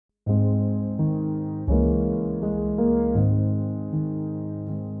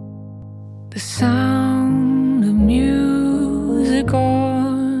sound of music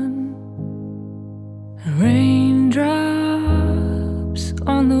on, raindrops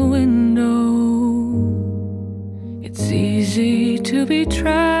on the window. It's easy to be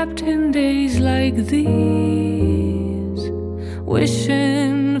trapped in days like these,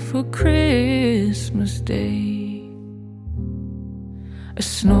 wishing for Christmas Day. A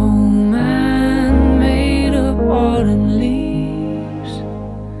snowman made of autumn leaves,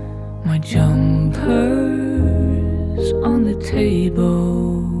 my jumpers on the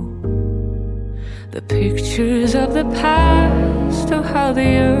table, the pictures of the past, of how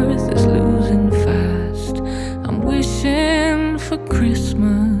the earth is losing fast. I'm wishing for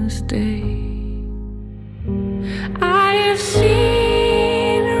Christmas Day. I have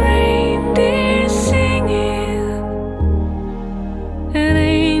seen reindeer singing and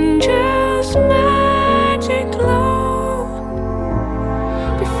angels' magic glow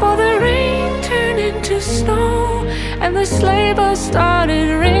before the rain turned into snow and the sleigh bells started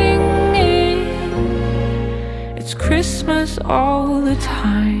ringing. It's Christmas all the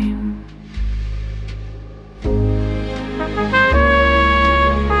time.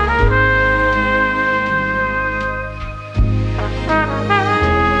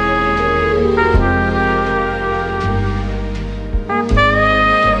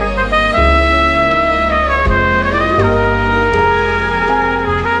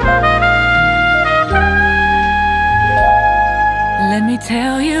 Let me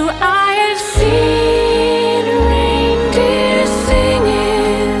tell you, I have seen reindeer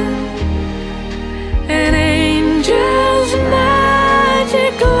singing and angels'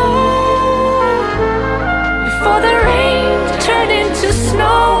 magic glow before the rain turned into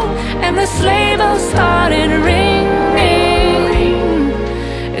snow and the sleigh bells started ringing.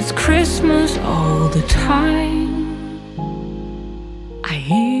 It's Christmas all the time. I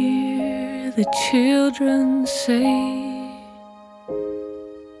hear the children say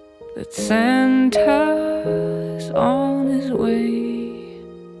that Santa's on his way,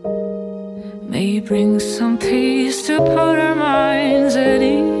 may bring some peace to put our minds at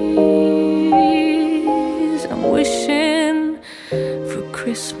ease. I'm wishing for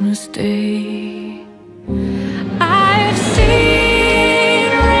Christmas Day. I've seen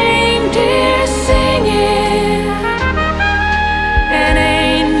reindeer singing and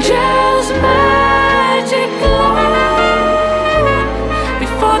angels' magic glow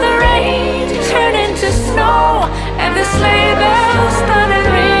before the rain turned into snow and the sleigh bells started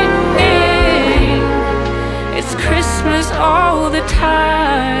ringing. It's Christmas all the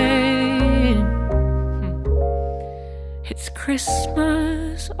time. It's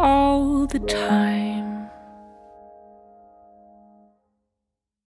Christmas all the time.